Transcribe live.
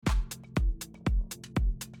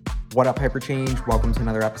What up, Hyperchange? Welcome to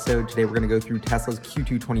another episode. Today we're going to go through Tesla's Q2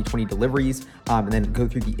 2020 deliveries and then go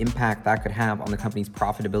through the impact that could have on the company's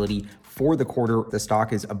profitability for the quarter. The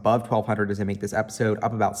stock is above 1,200 as I make this episode,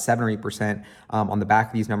 up about 7 or 8% on the back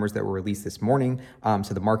of these numbers that were released this morning.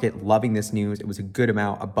 So the market loving this news. It was a good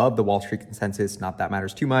amount above the Wall Street consensus. Not that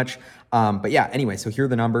matters too much. But yeah, anyway, so here are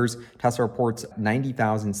the numbers. Tesla reports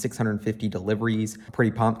 90,650 deliveries.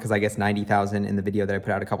 Pretty pumped because I guess 90,000 in the video that I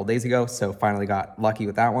put out a couple days ago. So finally got lucky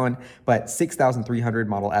with that one. But 6,300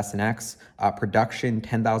 Model S and X, production,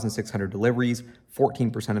 10,600 deliveries,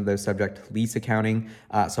 14% of those subject to lease accounting.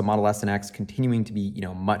 So Model S and X continuing to be,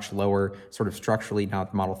 much lower sort of structurally now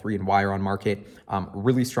that the Model 3 and Y are on market.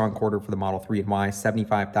 Really strong quarter for the Model 3 and Y,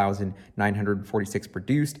 75,946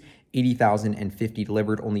 produced. 80,050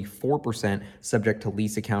 delivered, only 4% subject to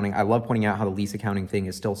lease accounting. I love pointing out how the lease accounting thing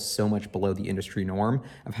is still so much below the industry norm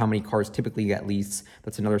of how many cars typically get leased.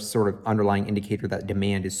 That's another sort of underlying indicator that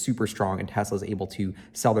demand is super strong and Tesla is able to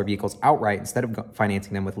sell their vehicles outright instead of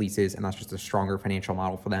financing them with leases, and that's just a stronger financial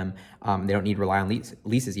model for them. They don't need to rely on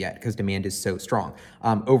leases yet because demand is so strong.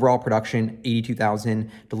 Overall production, 82,000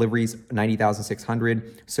 deliveries,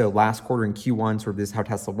 90,600. So last quarter in Q1, sort of this is how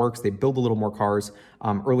Tesla works. They build a little more cars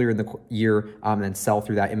earlier in the year and then sell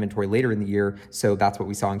through that inventory later in the year. So that's what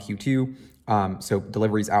we saw in Q2. So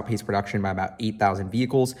deliveries outpaced production by about 8,000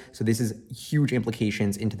 vehicles. So this is huge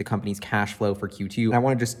implications into the company's cash flow for Q2. And I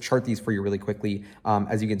want to just chart these for you really quickly.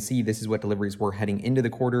 As you can see, this is what deliveries were heading into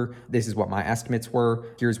the quarter. This is what my estimates were.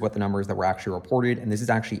 Here's what the numbers that were actually reported. And this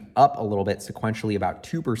is actually up a little bit sequentially, about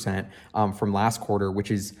 2% from last quarter,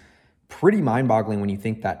 which is pretty mind-boggling when you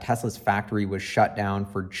think that Tesla's factory was shut down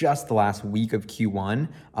for just the last week of Q1,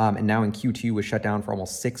 and now in Q2 was shut down for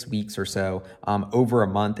almost 6 weeks or so, over a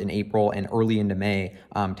month in April and early into May.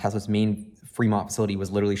 Tesla's main Fremont facility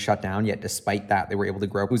was literally shut down, yet despite that, they were able to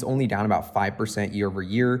grow. It was only down about 5% year over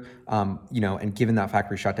year, and given that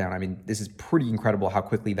factory shutdown, I mean, this is pretty incredible how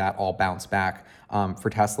quickly that all bounced back for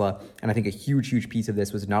Tesla. And I think a huge piece of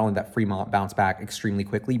this was not only that Fremont bounced back extremely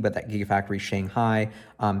quickly, but that Gigafactory Shanghai,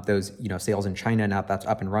 those sales in China, now that's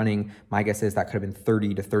up and running. My guess is that could have been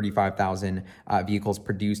 30 to 35,000 vehicles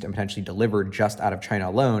produced and potentially delivered just out of China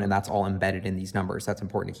alone, and that's all embedded in these numbers. That's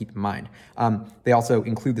important to keep in mind. They also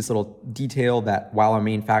include this little detail that while our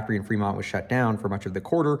main factory in Fremont was shut down for much of the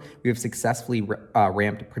quarter, we have successfully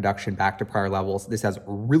ramped production back to prior levels. This has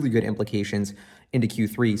really good implications into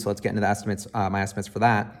Q3. So let's get into the estimates, my estimates for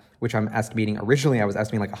that, which I'm estimating. Originally, I was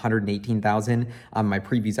estimating like 118,000 on my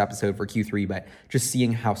previous episode for Q3, but just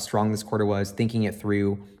seeing how strong this quarter was, thinking it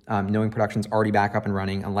through, knowing production's already back up and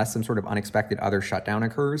running, unless some sort of unexpected other shutdown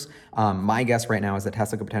occurs. My guess right now is that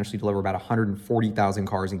Tesla could potentially deliver about 140,000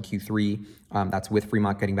 cars in Q3. That's with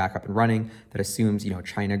Fremont getting back up and running. That assumes,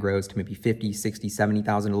 China grows to maybe 50, 60,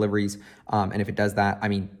 70,000 deliveries. And if it does that, I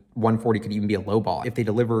mean, 140 could even be a low ball. If they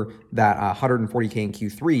deliver that 140K in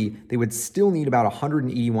Q3, they would still need about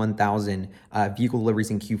 181,000 vehicle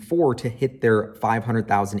deliveries in Q4 to hit their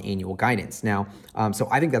 500,000 annual guidance. Now, so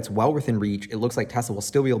I think that's well within reach. It looks like Tesla will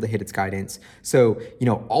still be able to hit its guidance. So,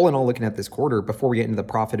 all in all, looking at this quarter, before we get into the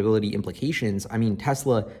profitability implications, I mean,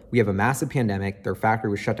 Tesla, we have a massive pandemic. Their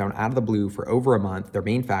factory was shut down out of the blue for over a month, their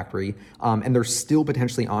main factory, and they're still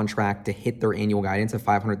potentially on track to hit their annual guidance of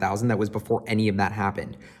 500,000. That was before any of that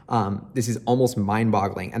happened. This is almost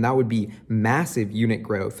mind-boggling, and that would be massive unit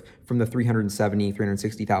growth from the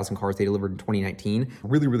 360,000 cars they delivered in 2019.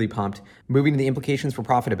 Really pumped. Moving to the implications for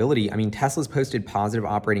profitability, I mean, Tesla's posted positive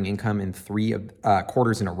operating income in 3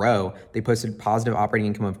 quarters in a row. They posted positive operating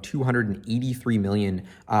income of $283 million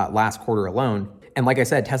last quarter alone. And like I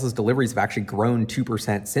said, Tesla's deliveries have actually grown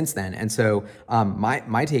 2% since then. And so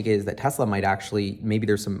my take is that Tesla might actually, maybe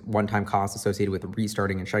there's some one-time costs associated with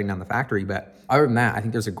restarting and shutting down the factory. But other than that, I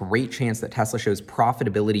think there's a great chance that Tesla shows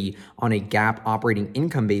profitability on a GAAP operating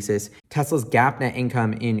income basis. Tesla's GAAP net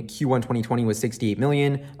income in Q1 2020 was $68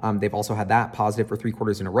 million. They've also had that positive for 3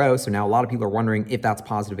 quarters in a row. So now a lot of people are wondering if that's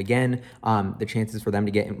positive again. The chances for them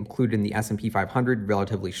to get included in the S&P 500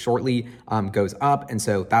 relatively shortly goes up. And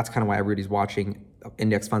so that's kind of why everybody's watching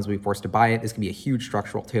index funds will be forced to buy it. This can be a huge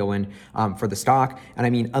structural tailwind for the stock. And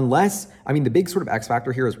I mean, the big sort of X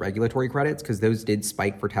factor here is regulatory credits, because those did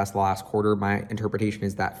spike for Tesla last quarter. My interpretation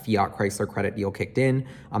is that Fiat Chrysler credit deal kicked in.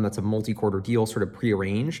 That's a multi-quarter deal, sort of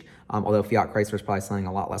prearranged, although Fiat Chrysler is probably selling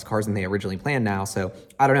a lot less cars than they originally planned now. So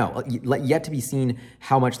I don't know, yet to be seen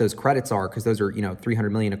how much those credits are, because those are,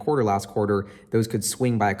 $300 million a quarter last quarter. Those could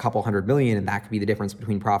swing by a couple $100 million, and that could be the difference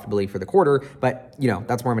between profitability for the quarter. But,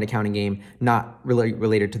 that's more of an accounting game, not really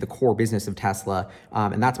related to the core business of Tesla.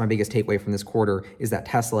 And that's my biggest takeaway from this quarter is that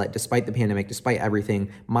Tesla, despite the pandemic, despite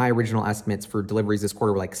everything, my original estimates for deliveries this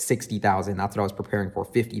quarter were like 60,000. That's what I was preparing for,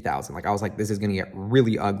 50,000. Like I was like, this is going to get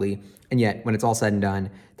really ugly. And yet when it's all said and done,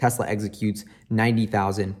 Tesla executes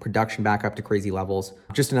 90,000, production back up to crazy levels.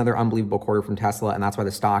 Just another unbelievable quarter from Tesla. And that's why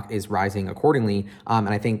the stock is rising accordingly. And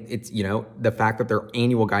I think it's, the fact that their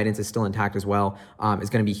annual guidance is still intact as well is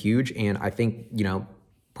going to be huge. And I think,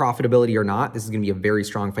 profitability or not, this is going to be a very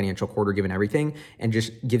strong financial quarter given everything, and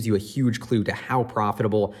just gives you a huge clue to how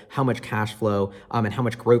profitable, how much cash flow, and how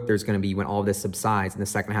much growth there's going to be when all of this subsides in the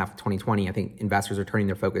second half of 2020. I think investors are turning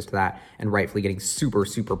their focus to that and rightfully getting super,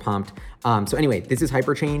 super pumped. So anyway, this is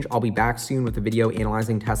Hyperchange. I'll be back soon with a video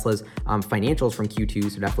analyzing Tesla's financials from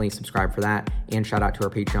Q2, so definitely subscribe for that. And shout out to our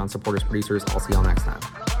Patreon supporters, producers. I'll see y'all next time.